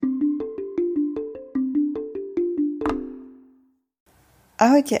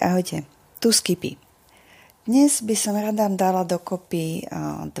Ahojte, ahojte, tu Skippy. Dnes by som rada dala dokopy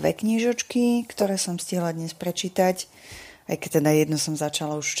dve knižočky, ktoré som stihla dnes prečítať, aj keď teda jednu som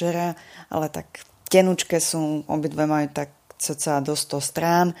začala už včera, ale tak tenučké sú, obidve majú tak cca do 100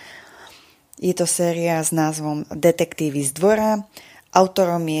 strán. Je to séria s názvom Detektívy z dvora,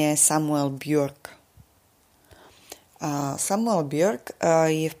 autorom je Samuel Björk. Samuel Björk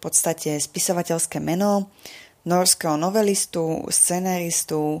je v podstate spisovateľské meno norského novelistu,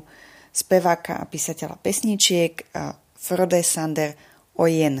 scenaristu, speváka a písateľa pesničiek Frode Sander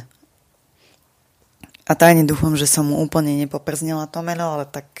Ojen. A tajne dúfam, že som mu úplne nepoprznila to meno, ale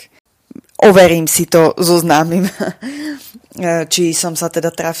tak overím si to so známym, či som sa teda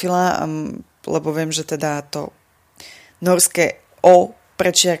trafila, lebo viem, že teda to norské O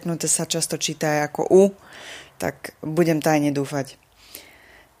prečiarknuté sa často číta ako U, tak budem tajne dúfať.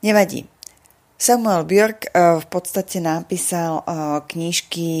 Nevadí. Samuel Björk v podstate napísal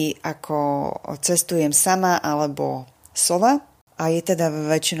knižky ako Cestujem sama alebo Sova a je teda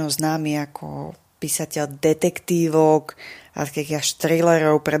väčšinou známy ako písateľ detektívok a takých až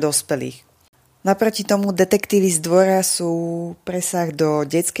thrillerov pre dospelých. Naproti tomu Detektívy z dvora sú presah do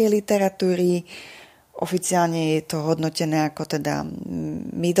detskej literatúry. Oficiálne je to hodnotené ako teda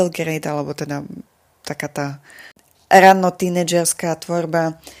middle grade alebo teda taká tá ranno tínedžerská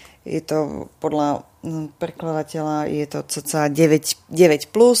tvorba. Je to podľa prekladateľa je to cca 9+.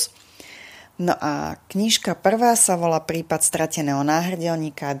 No a knižka prvá sa volá Prípad strateného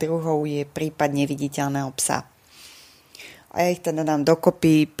náhrdelníka a druhou je Prípad neviditeľného psa. A ja ich teda dám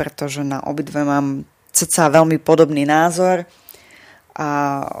dokopy, pretože na obidve mám cca veľmi podobný názor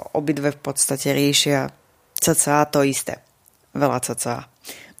a obidve v podstate riešia cca to isté. Veľa cca.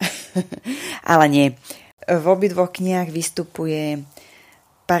 Ale nie. V obidvoch knihách vystupuje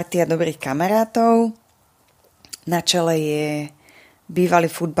partia dobrých kamarátov. Na čele je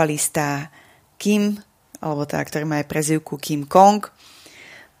bývalý futbalista Kim, alebo teda, ktorý má aj prezývku Kim Kong.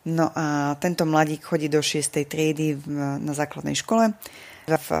 No a tento mladík chodí do 6. triedy na základnej škole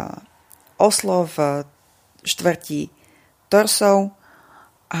v Oslo v štvrti Torsov.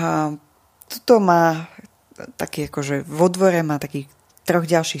 A tuto má taký akože vo dvore má takých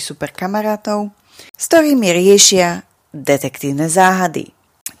 3 ďalších super kamarátov, s ktorými riešia detektívne záhady.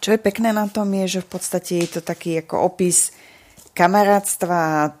 Čo je pekné na tom je, že v podstate je to taký ako opis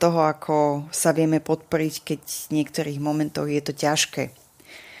kamarátstva a toho, ako sa vieme podporiť, keď v niektorých momentoch je to ťažké.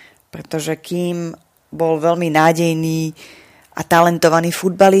 Pretože Kim bol veľmi nádejný a talentovaný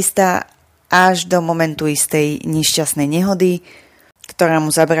futbalista až do momentu istej nešťastnej nehody, ktorá mu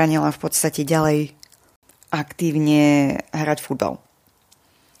zabránila v podstate ďalej aktívne hrať futbal.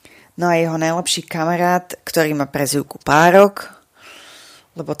 No a jeho najlepší kamarát, ktorý má prezývku Párok,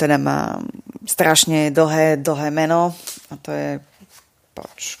 lebo teda má strašne dlhé meno a to je,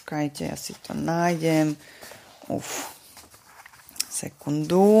 počkajte, ja si to nájdem,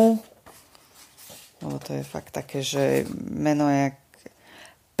 sekundu, lebo to je fakt také, že meno je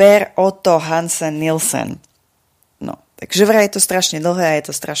Per Otto Hansen Nielsen. No, takže vraj je to strašne dlhé a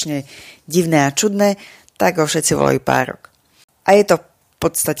je to strašne divné a čudné, tak ho všetci volajú Párok. A je to v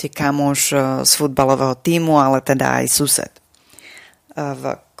podstate kamoš z futbalového tímu, ale teda aj sused. V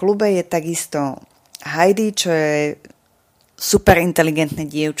klube je takisto Heidi, čo je super inteligentné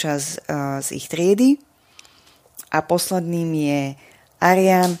dievča z ich triedy. A posledným je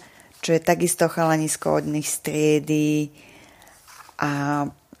Arian, čo je takisto chalanisko od nich z triedy. A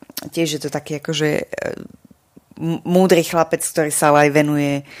tiež je to taký akože múdry chlapec, ktorý sa aj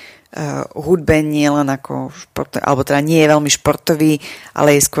venuje hudbe, nie len ako alebo teda nie je veľmi športový,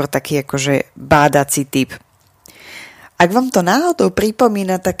 ale je skôr taký akože bádací typ. Ak vám to náhodou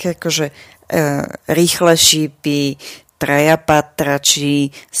pripomína také akože Rýchle šípy, Traja patrači,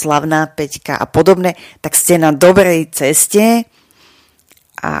 Slavná Peťka a podobné, tak ste na dobrej ceste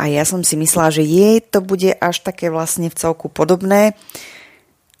a ja som si myslela, že to bude až také vlastne v celku podobné.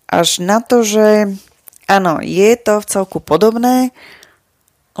 Až na to, že áno, je to v celku podobné,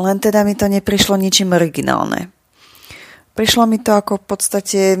 len teda mi to neprišlo ničím originálne. Prišlo mi to ako v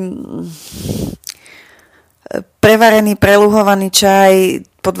podstate prevarený, preluhovaný čaj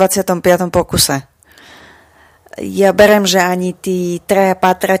po 25. pokuse. Ja berem, že ani tí Traja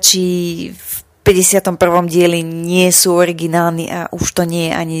patrači v 51. dieli nie sú originálni a už to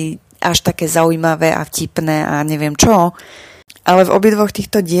nie je ani až také zaujímavé a vtipné a neviem čo. Ale v obidvoch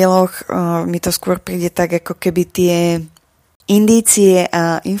týchto dieloch mi to skôr príde tak, ako keby tie indície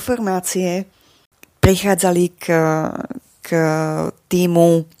a informácie prichádzali k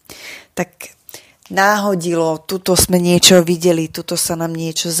týmu tak náhodilo, tuto sme niečo videli, tuto sa nám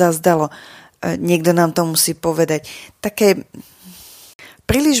niečo zazdalo, niekto nám to musí povedať. Také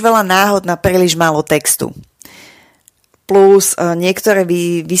príliš veľa náhod na príliš málo textu. Plus niektoré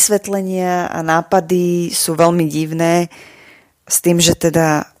vysvetlenia a nápady sú veľmi divné, s tým, že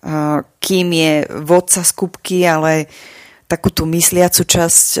teda Kim je vodca skupky, ale takú tú mysliacu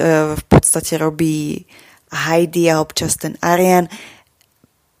časť v podstate robí Heidi a občas ten Arian.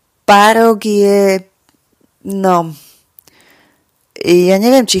 Párok je, no, ja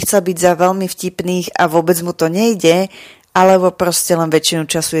neviem, či chce byť za veľmi vtipných a vôbec mu to nejde, alebo proste len väčšinu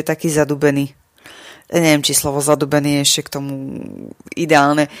času je taký zadubený. Neviem, či slovo zadubený je ešte k tomu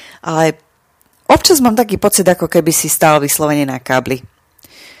ideálne, ale občas mám taký pocit, ako keby si stál vyslovene na kábli.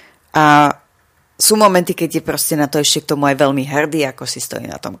 A sú momenty, keď je proste na to ešte k tomu aj veľmi hrdý, ako si stojí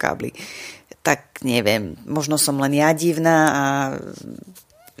na tom kábli. Tak neviem, možno som len ja divná a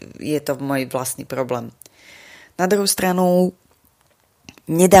je to môj vlastný problém. Na druhú stranu,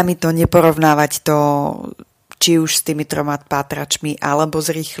 nedá mi to neporovnávať to, či už s tými 3 pátračmi, alebo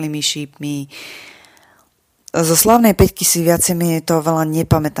s rýchlymi šípmi. Zo Slavnej päťky si viacej mi to veľa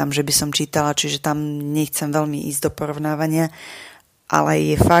nepamätám, že by som čítala, čiže tam nechcem veľmi ísť do porovnávania,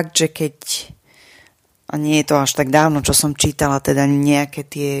 ale je fakt, že keď, a nie je to až tak dávno, čo som čítala teda nejaké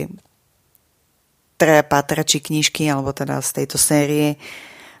tie 3 pátračí knižky, alebo teda z tejto série,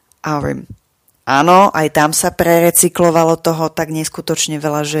 a hovorím, áno, aj tam sa prerecyklovalo toho tak neskutočne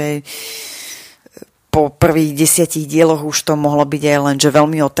veľa, že po prvých 10 dieloch už to mohlo byť aj len, že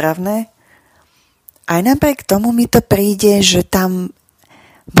veľmi otravné. Aj napriek tomu mi to príde, že tam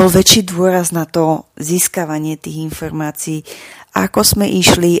bol väčší dôraz na to získavanie tých informácií, ako sme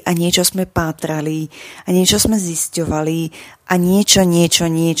išli a niečo sme pátrali a niečo sme zisťovali a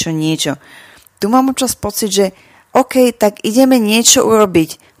niečo. Tu mám občas pocit, že OK, tak ideme niečo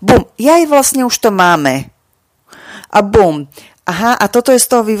urobiť. Bum, aj vlastne už to máme. A bum, aha, a toto je z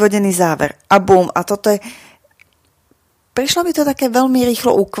toho vyvodený záver. A bum, a toto je... Prišlo mi to také veľmi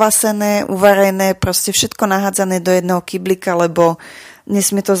rýchlo ukvasené, uvarené, proste všetko nahádzané do jedného kyblika, lebo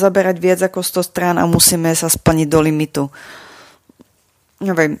nesmie to zaberať viac ako 100 strán a musíme sa splniť do limitu.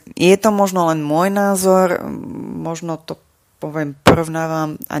 Neviem, je to možno len môj názor, možno to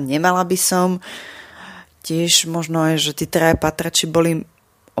porovnávam a nemala by som. Tiež možno je, že tí 3 pátrači boli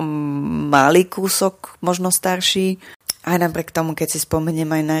malý kúsok, možno starší. Aj napriek tomu, keď si spomeniem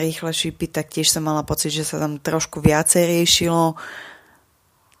aj na rýchle šípy, tak tiež som mala pocit, že sa tam trošku viacej riešilo.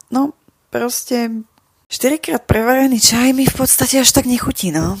 No, proste 4-krát prevarený čaj mi v podstate až tak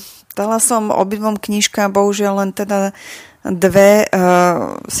nechutí, no. Dala som obidvom knižkám, bohužiaľ len teda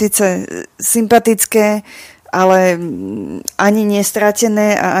 2, síce sympatické, ale ani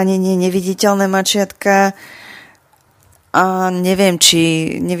nestratené a ani neviditeľné mačiatka. A neviem,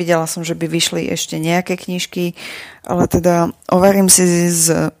 nevidela som, že by vyšli ešte nejaké knižky, ale teda overím si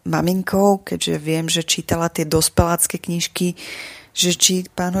s maminkou, keďže viem, že čítala tie dospelácké knižky, že či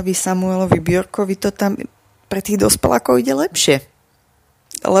pánovi Samuelovi Bjorkovi to tam pre tých dospelákov ide lepšie.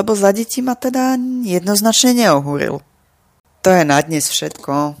 Lebo za deti ma teda jednoznačne neohúril. To je na dnes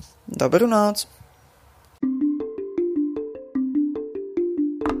všetko. Dobrú noc.